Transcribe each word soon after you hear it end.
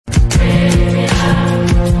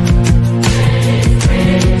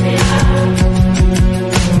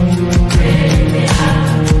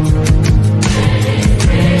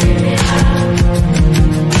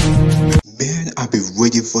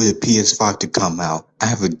the PS5 to come out. I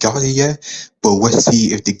haven't got it yet, but let's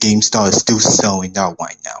see if the GameStar is still selling out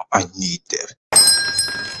right now. I need them.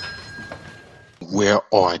 Where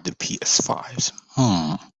are the PS5s?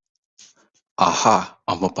 Aha,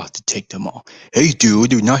 I'm about to take them all. Hey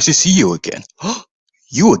dude, nice to see you again.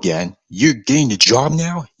 You again? You're getting a job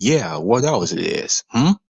now? Yeah, what else it is?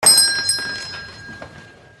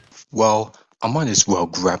 Well, I might as well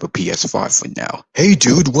grab a PS5 for now. Hey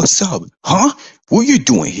dude, what's up? Huh? What are you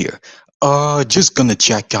doing here? Just gonna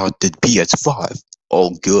check out the PS5.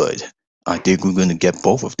 Oh good. I think we're gonna get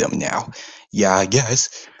both of them now. Yeah, I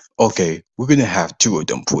guess. Okay, we're gonna have two of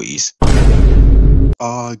them, please.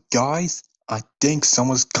 Guys, I think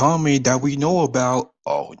someone's coming that we know about.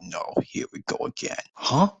 Oh no, here we go again.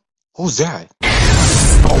 Huh? Who's that?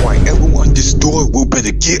 Alright, everyone in the store will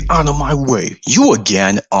better get out of my way. You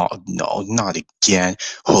again? Oh no, not again.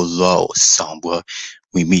 Hello, Sombra.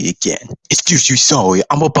 We meet again. Excuse you, sorry.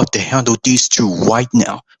 I'm about to handle these two right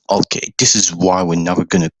now. Okay, this is why we're never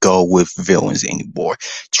gonna go with villains anymore.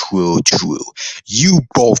 True. You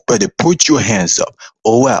both better put your hands up,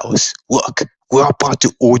 or else, look, we're about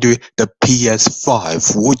to order the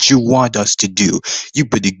PS5. What you want us to do? You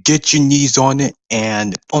better get your knees on it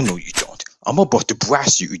and... Oh no, you don't. I'm about to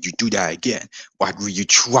blast you if you do that again. Why will you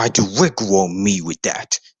try to rickroll me with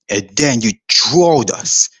that? And then you trolled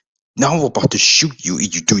us. Now I'm about to shoot you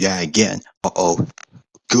if you do that again. Uh-oh.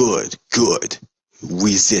 Good.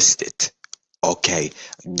 Resist it. Okay,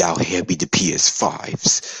 now here be the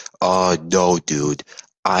PS5s. No, dude.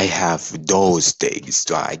 I have those things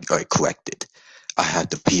that I collected. I have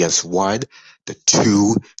the PS1, the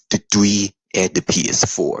 2, the 3, and the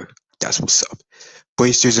PS4. That's what's up.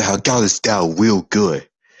 PlayStation have got us down real good.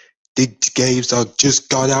 The games I just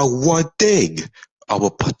got out one thing. I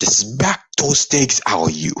will put to smack those things out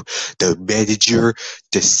of you. The manager,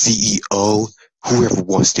 the CEO, whoever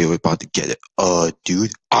wants to, about to get it.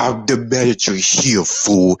 Dude, I'm the manager here,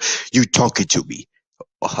 fool. You talking to me.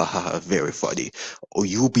 Very funny. Oh,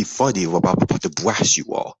 you'll be funny when I'm about to blast you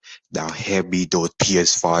all. Now hand me those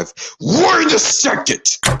PS5. Wait a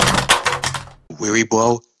second! Weary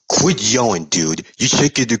bro? Quit yelling, dude. You're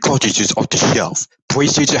taking the cartridges off the shelf.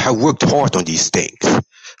 PlayStation have worked hard on these things.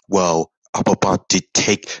 Well, I'm about to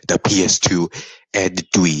take the PS2 and the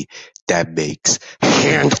 3. That makes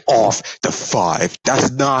hand off the 5.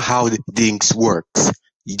 That's not how the things works.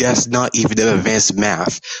 That's not even the advanced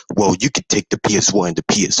math. Well, you can take the PS1 and the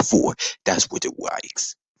PS4. That's what it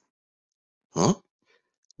likes. Huh?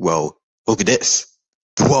 Well, look at this.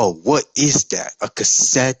 Whoa, what is that? A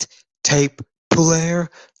cassette tape player?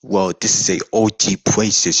 Well, this is a OG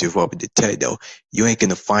PlayStation from Nintendo. You ain't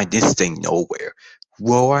gonna find this thing nowhere.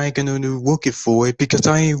 Well, I ain't gonna be looking for it because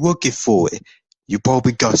I ain't looking for it. You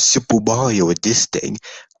probably got Super Mario with this thing.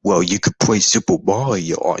 Well, you could play Super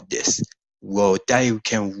Mario on this. Well, that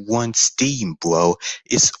can run Steam, bro.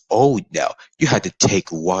 It's old now. You had to take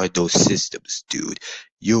one of those systems, dude.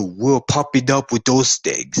 You were popping up with those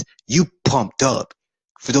things. You pumped up.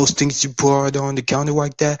 For those things you put on the counter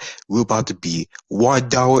like that, we're about to be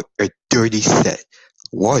 $1.30.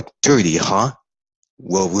 $1.30, huh?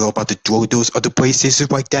 Well, we're about to throw those other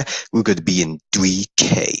PlayStations like that. We're gonna be in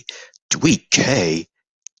 3K. 3K?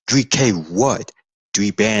 3K what?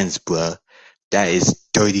 3 bands, bruh. That is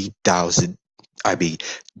 $3,000.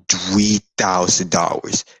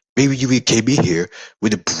 Maybe you came in here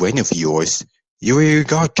with a brain of yours. You already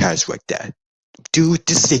got cash like that. Dude,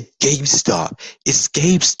 this is a GameStop. It's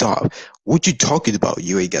GameStop. What you talking about?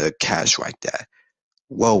 You ain't got a cash like that.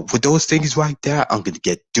 Well, for those things like that, I'm gonna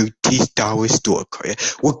get $30 store credit.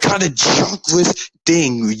 What kind of junkless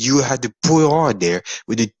thing you had to put on there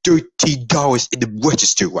with the $30 in the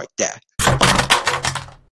register like that?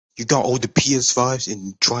 You got all the PS5s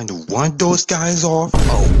and trying to run those guys off?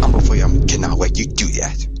 Oh, I'm afraid I cannot let you do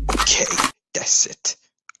that. Okay, that's it.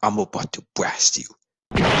 I'm about to blast you.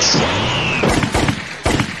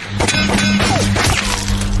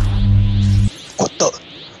 What the?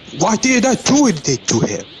 Why did I do anything to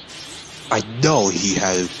him? I know he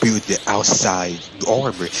had built the outside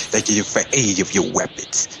armor that didn't fit any of your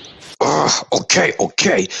weapons.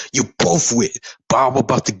 Okay, you both win, but I'm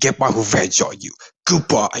about to get my revenge on you.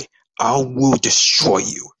 Goodbye. I will destroy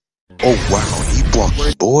you. Oh wow, he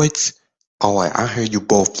brought boards? Alright, I heard you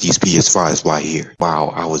both these PS5s right here. Wow,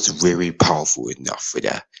 I was very powerful enough for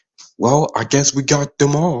that. Well, I guess we got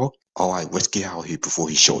them all. Alright, let's get out of here before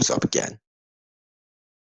he shows up again.